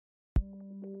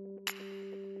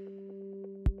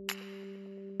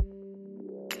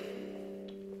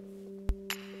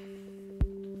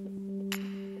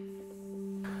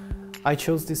I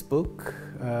chose this book,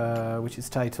 which is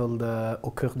titled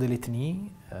Au cœur de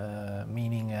l'ethnie,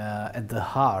 meaning at the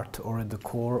heart or at the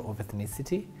core of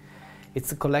ethnicity.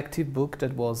 It's a collective book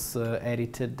that was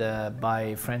edited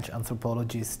by French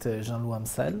anthropologist Jean-Loup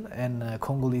Amselle and a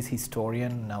Congolese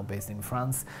historian, now based in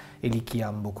France,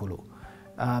 Elikia.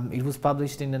 It was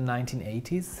published in the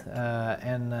 1980s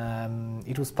and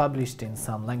it was published in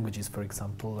some languages. For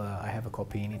example, I have a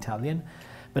copy in Italian,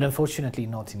 but unfortunately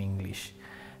not in English.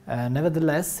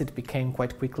 Nevertheless, it became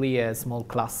quite quickly a small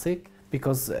classic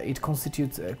because it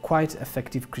constitutes a quite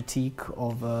effective critique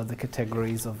of the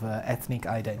categories of ethnic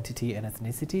identity and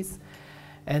ethnicities.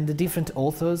 And the different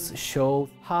authors show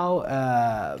how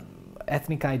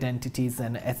ethnic identities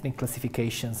and ethnic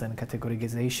classifications and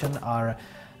categorization are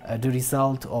the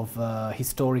result of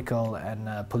historical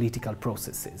and political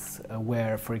processes,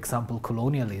 where, for example,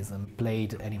 colonialism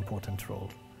played an important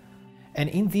role. And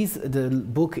in this, the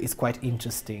book is quite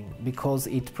interesting because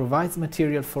it provides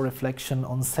material for reflection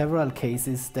on several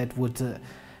cases that would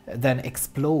then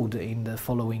explode in the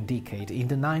following decade. In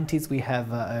the 90s, we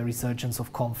have a resurgence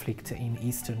of conflict in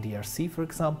Eastern DRC, for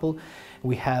example.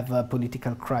 We have a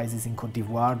political crisis in Côte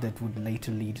d'Ivoire that would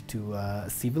later lead to a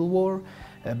civil war.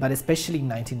 But especially in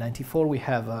 1994, we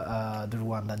have the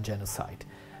Rwandan genocide.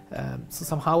 So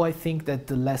somehow I think that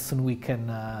the lesson we can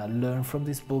learn from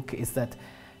this book is that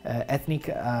ethnic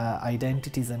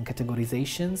identities and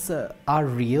categorizations are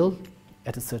real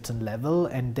at a certain level,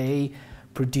 and they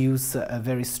produce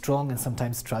very strong and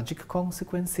sometimes tragic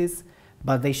consequences,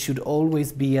 but they should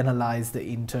always be analyzed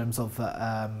in terms of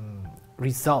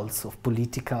results of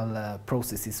political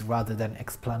processes rather than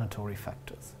explanatory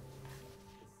factors.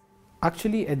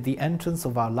 Actually, at the entrance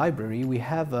of our library, we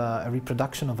have a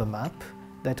reproduction of a map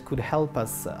that could help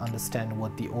us understand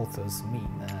what the authors mean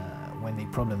when they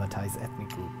problematize ethnic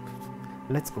groups.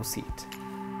 Let's go see it.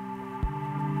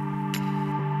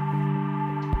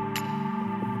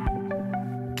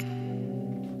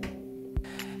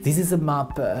 This is a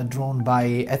map drawn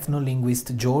by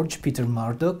ethnolinguist George Peter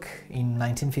Murdoch in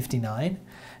 1959,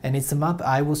 and it's a map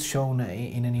I was shown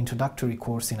in an introductory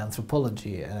course in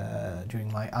anthropology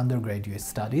during my undergraduate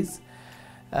studies.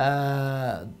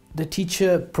 The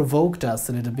teacher provoked us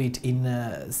a little bit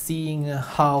in seeing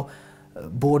how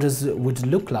borders would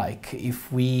look like if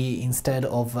we, instead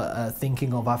of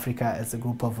thinking of Africa as a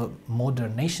group of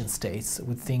modern nation states,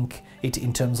 would think it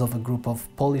in terms of a group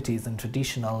of polities and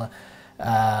traditional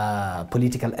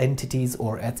political entities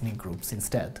or ethnic groups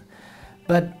instead.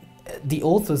 But the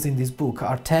authors in this book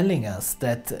are telling us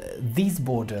that these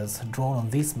borders drawn on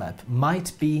this map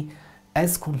might be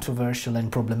as controversial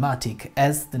and problematic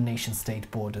as the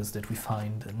nation-state borders that we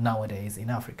find nowadays in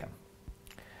Africa.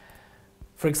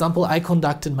 For example, I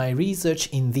conducted my research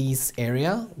in this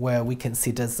area where we can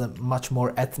see there's a much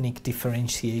more ethnic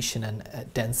differentiation and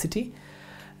density.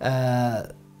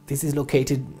 This is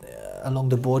located along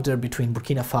the border between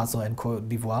Burkina Faso and Côte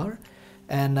d'Ivoire,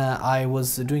 and I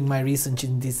was doing my research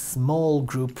in this small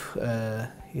group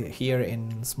here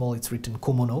in small it's written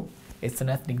Komono. It's an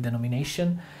ethnic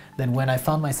denomination. Then when I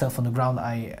found myself on the ground,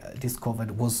 I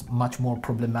discovered was much more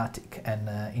problematic and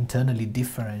internally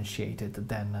differentiated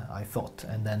than I thought,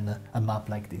 and then a map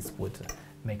like this would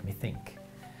make me think.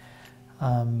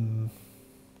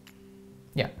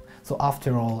 Yeah, so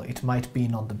after all, it might be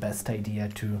not the best idea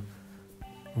to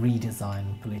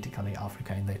redesign politically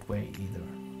Africa in that way either.